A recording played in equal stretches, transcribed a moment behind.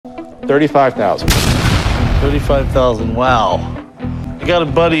$35,000. 35,000. Wow. I got a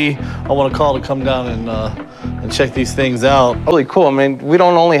buddy I want to call to come down and check these things out. Really cool. I mean, we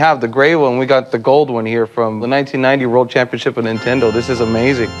don't only have the gray one, we got the gold one here from the 1990 World Championship of Nintendo. This is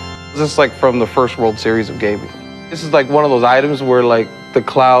amazing. This is like from the first World Series of gaming. This is like one of those items where like the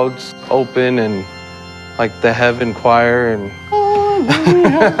clouds open and like the heaven choir and...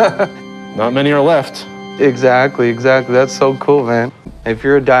 Not many are left. Exactly. That's so cool, man. If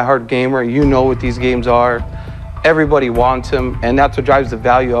you're a diehard gamer, you know what these games are. Everybody wants them, and that's what drives the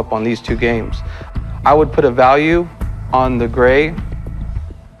value up on these two games. I would put a value on the gray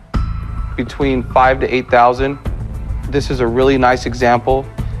between 5,000 to 8,000. This is a really nice example.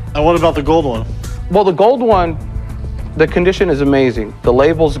 And what about the gold one? Well, the gold one, the condition is amazing. The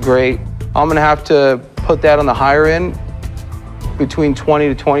label's great. I'm gonna have to put that on the higher end, between 20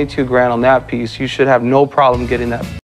 to 22 grand on that piece. You should have no problem getting that